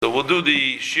So we'll do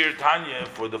the Shir Tanya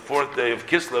for the 4th day of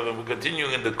Kislev, and we're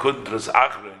continuing in the Kundras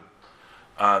Achre.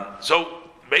 So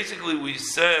basically we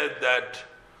said that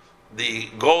the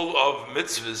goal of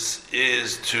mitzvahs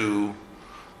is to,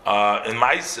 in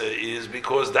Maisa, is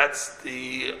because that's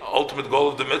the ultimate goal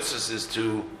of the mitzvahs, is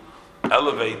to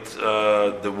elevate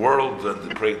the world and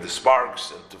to break the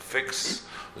sparks and to fix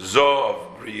Zoh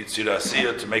of Yitzir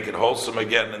Asiyah, to make it wholesome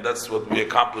again, and that's what we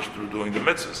accomplished through doing the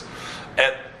mitzvahs.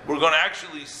 And we're going to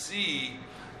actually see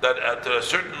that at a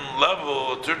certain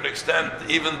level, a certain extent,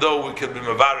 even though we can be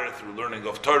mevarer through learning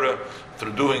of Torah,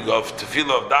 through doing of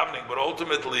tefillah, of davening, but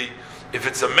ultimately, if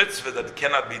it's a mitzvah that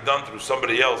cannot be done through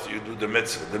somebody else, you do the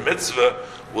mitzvah. The mitzvah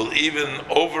will even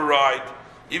override,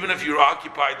 even if you're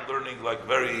occupied learning like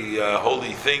very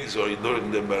holy things, or you're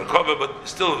learning the Merkava, but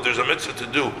still, if there's a mitzvah to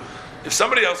do, if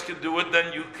somebody else can do it,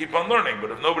 then you keep on learning.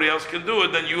 But if nobody else can do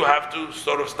it, then you have to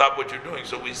sort of stop what you're doing.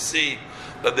 So we see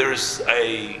that there is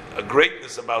a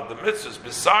greatness about the mitzvahs,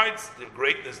 besides the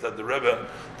greatness that the Rebbe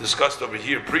discussed over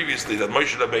here previously, that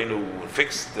Moshe Rabbeinu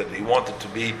fixed, that he wanted to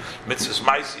be mitzvahs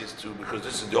maisius too, because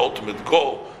this is the ultimate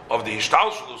goal of the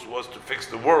Ishtalshelus, was to fix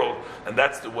the world, and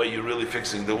that's the way you're really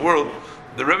fixing the world.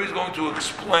 The Rebbe is going to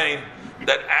explain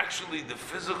that actually the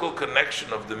physical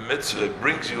connection of the mitzvah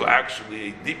brings you actually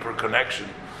a deeper connection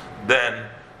than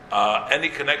any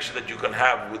connection that you can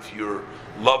have with your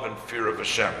love and fear of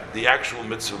Hashem, the actual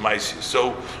mitzvah maisius.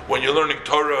 So when you're learning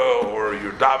Torah or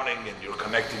you're davening and you're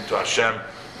connecting to Hashem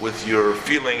with your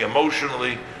feeling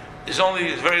emotionally, is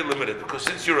very limited, because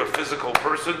since you're a physical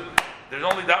person, there's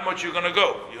only that much you're going to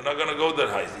go. You're not going to go that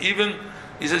high.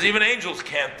 He says even angels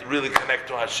can't really connect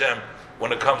to Hashem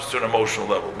when it comes to an emotional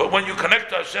level. But when you connect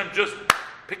to Hashem, just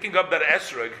picking up that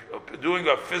esrog, doing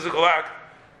a physical act,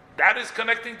 that is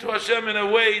connecting to Hashem in a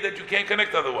way that you can't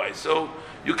connect otherwise. So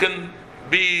you can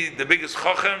be the biggest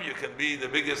chochem, you can be the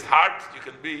biggest heart, you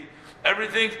can be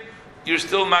everything, you're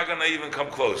still not going to even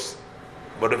come close.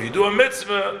 But if you do a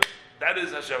mitzvah, that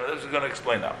is Hashem. That's what we're going to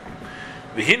explain now.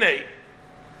 V'hinei,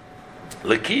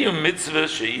 l'kiyum mitzvah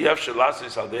she'iyaf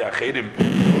shelasis al dei acherim.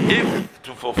 If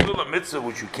to fulfill a mitzvah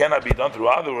which you cannot be done through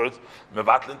other words,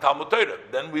 mevatlin Talmud Torah,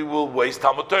 then we will waste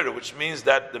Talmud Torah, which means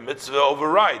that the mitzvah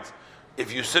overrides.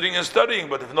 If you're sitting and studying,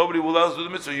 but if nobody will else do the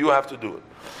mitzvah, you have to do it.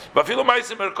 But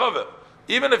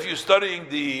even if you're studying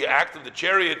the act of the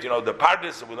chariot, the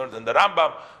Pardes, and we learned in the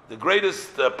Rambam, the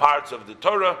greatest parts of the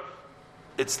Torah,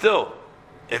 it's still,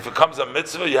 if it comes a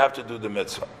mitzvah, you have to do the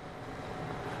mitzvah.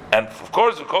 And of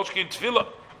course, the Kolshkin Tefillah.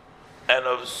 And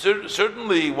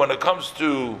certainly when it comes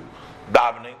to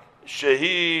davening,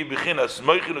 shehi b'chinas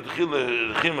moichin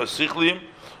u'tchil sichlim,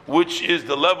 which is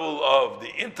the level of the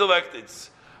intellect, it's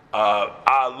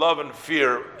love and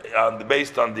fear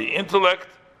based on the intellect.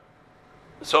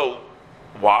 So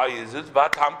why is it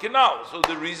vatam kinal? So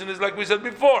the reason is like we said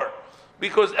before,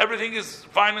 because everything is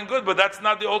fine and good, but that's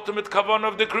not the ultimate kavanah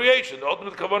of the creation. The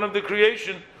ultimate kavanah of the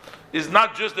creation is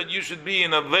not just that you should be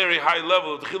in a very high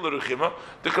level of the Chila Rechima.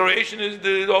 The creation is,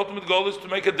 the ultimate goal is to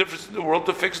make a difference in the world,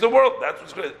 to fix the world. That's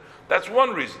what's great. That's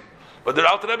one reason. But the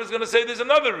Alter Rebbe is going to say there's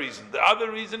another reason. The other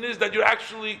reason is that you're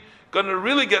actually going to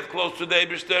really get close to the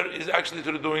Eibishter is actually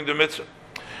to doing the mitzvah.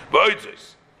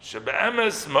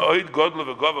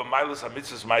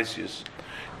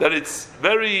 That it's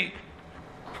very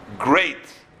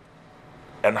great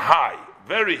and high,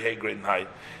 very high, great and high,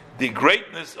 the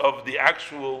greatness of the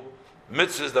actual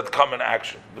mitzvahs that come in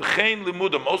action. V'chein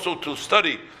limudam, also to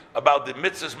study about the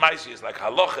mitzvahs maisius, like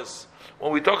halachas.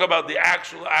 When we talk about the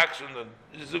actual action,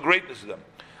 this is the greatness of them.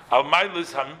 Above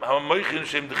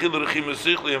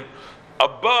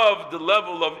the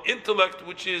level of intellect,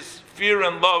 which is fear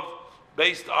and love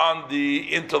based on the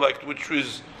intellect, which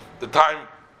is the time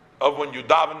of when you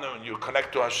daven and you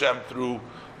connect to Hashem through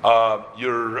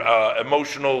your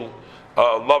emotional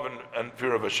love and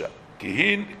fear of Hashem.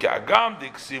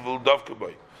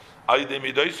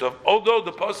 Although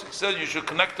the pasuk says you should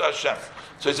connect to Hashem,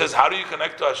 so it says, how do you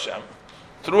connect to Hashem?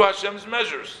 Through Hashem's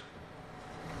measures.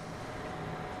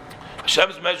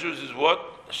 Hashem's measures is what?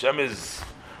 Hashem is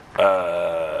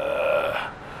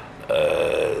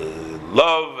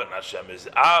love, and Hashem is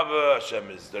Ava.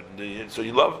 Hashem is so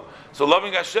you love. So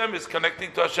loving Hashem is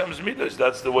connecting to Hashem's midas.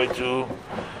 That's the way to.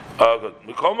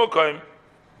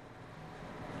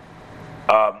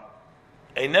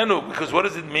 Because what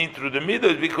does it mean through the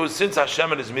midas? Because since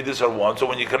Hashem and His midas are one, so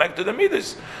when you connect to the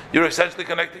midas, you're essentially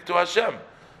connecting to Hashem.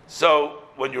 So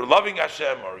when you're loving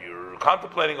Hashem or you're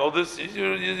contemplating all this,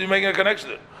 you're making a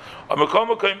connection.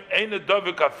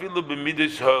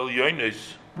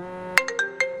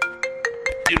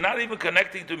 You're not even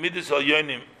connecting to midas al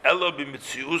yonim elo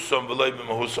b'mitziusam v'lo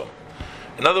b'mahusam,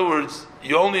 In other words,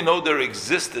 you only know their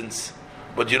existence,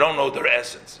 but you don't know their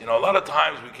essence. A lot of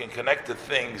times we can connect to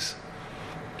things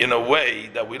in a way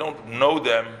that we don't know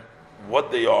them,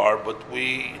 what they are, but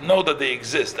we know that they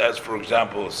exist. As, for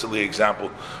example, a silly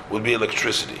example would be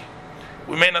electricity.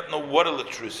 We may not know what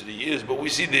electricity is, but we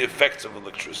see the effects of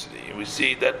electricity. And we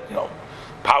see that,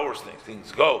 powers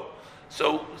things go.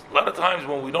 So a lot of times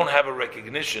when we don't have a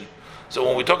recognition, so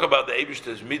when we talk about the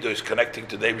Eibishter's Midos, connecting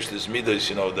to the Eibishter's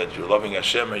Midos, that you're loving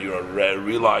Hashem and you're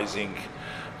realizing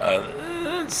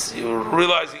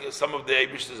some of the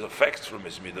Eibishter's effects from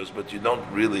his Midos, but you don't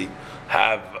really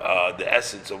have the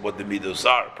essence of what the Midos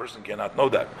are. A person cannot know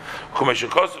that.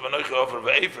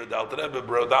 The Alter Rebbe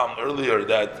brought down earlier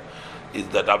that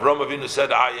Avraham Avinu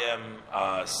said, I am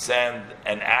sand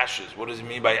and ashes. What does he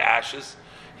mean by ashes?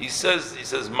 He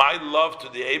says, my love to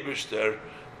the Eibishter,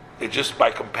 it just by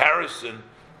comparison,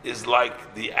 is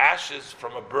like the ashes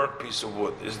from a burnt piece of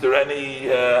wood. Is there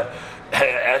any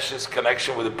ashes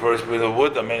connection with a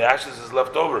wood? I mean, ashes is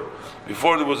left over.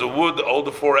 Before there was a wood, all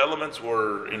the four elements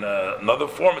were in another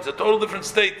form. It's a total different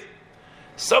state.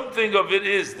 Something of it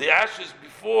is, the ashes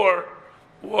before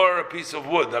were a piece of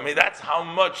wood. I mean, that's how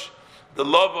much the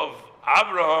love of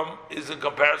Abraham is in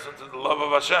comparison to the love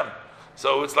of Hashem.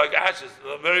 So it's like ashes,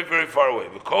 very, very far away.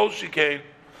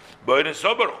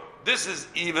 This is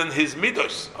even his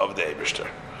midos of the Eibishter.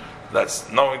 That's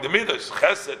knowing the midos,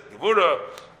 chesed, gevura,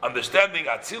 understanding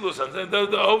atzilus, and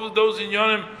those in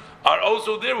Yonim are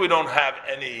also there. We don't have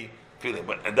any feeling.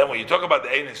 And then when you talk about the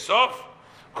Ein Sof,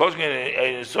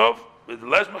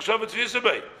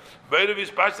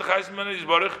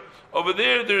 over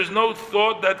there is no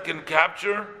thought that can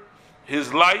capture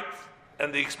his light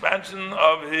and the expansion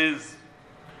of his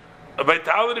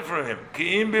vitality from him.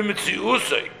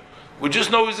 We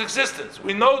just know his existence.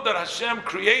 We know that Hashem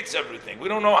creates everything. We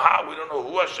don't know how. We don't know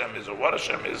who Hashem is or what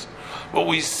Hashem is. But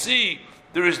we see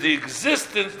there is the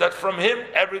existence that from him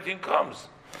everything comes.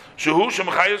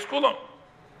 That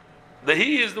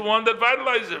he is the one that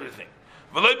vitalizes everything.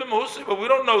 But we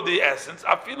don't know the essence.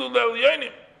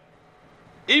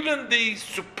 Even the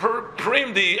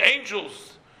supreme, the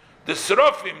angels, the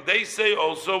seraphim, they say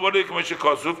also, Kodesh,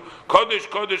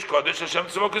 Kodesh, Kodesh, Hashem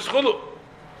Tzavok Yischulu.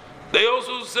 They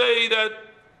also say that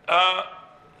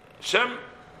Hashem,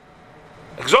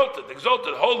 exalted,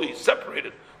 holy,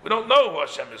 separated. We don't know who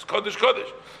Hashem is, Kodesh,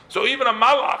 Kodesh. So even a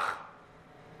malach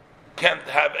can't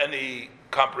have any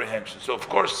comprehension. So of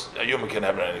course a human can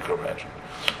have any comprehension.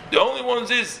 The only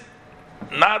ones is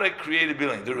not a created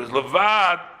being. There is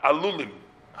Levad Alulim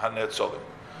Hanetzolim.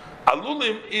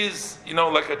 Alulim is,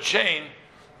 like a chain.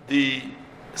 The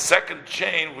second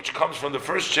chain, which comes from the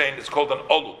first chain, is called an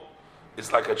Olul.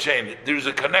 It's like a chain. There's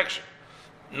a connection.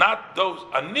 Not those.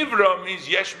 A nivra means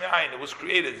yesh me'ayin. It was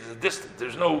created. It's a distance.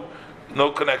 There's no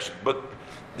connection. But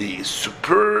the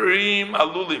supreme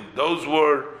alulim, those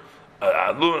were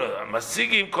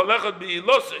masigim kolechad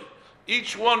bi'ilosei.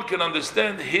 Each one can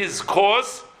understand his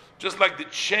cause, just like the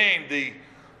chain. The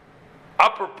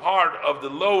upper part of the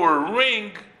lower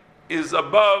ring is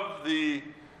above the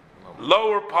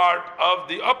lower part of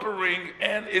the upper ring,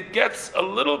 and it gets a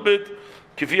little bit.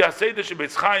 As the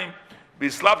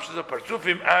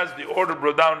order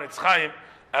brought down in Eitz Chaim,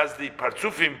 as the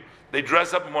Partsufim, they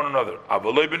dress up one another.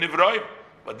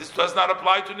 But this does not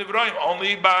apply to Nivraim,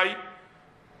 only by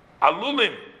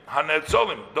Alulim,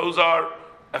 Hanetzolim. Those are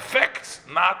effects,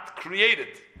 not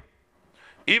created.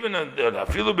 Even in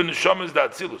Afilu bin Neshama is the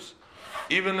Atzilus.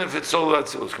 Even if it's soul of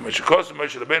Atzilus.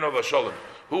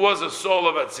 Who was a soul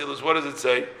of Atzilus? What does it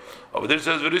say? Over there it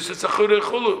says,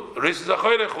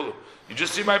 you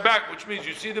just see my back, which means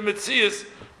you see the Metzias,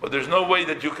 but there's no way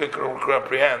that you can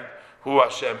comprehend who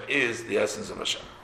Hashem is, the essence of Hashem.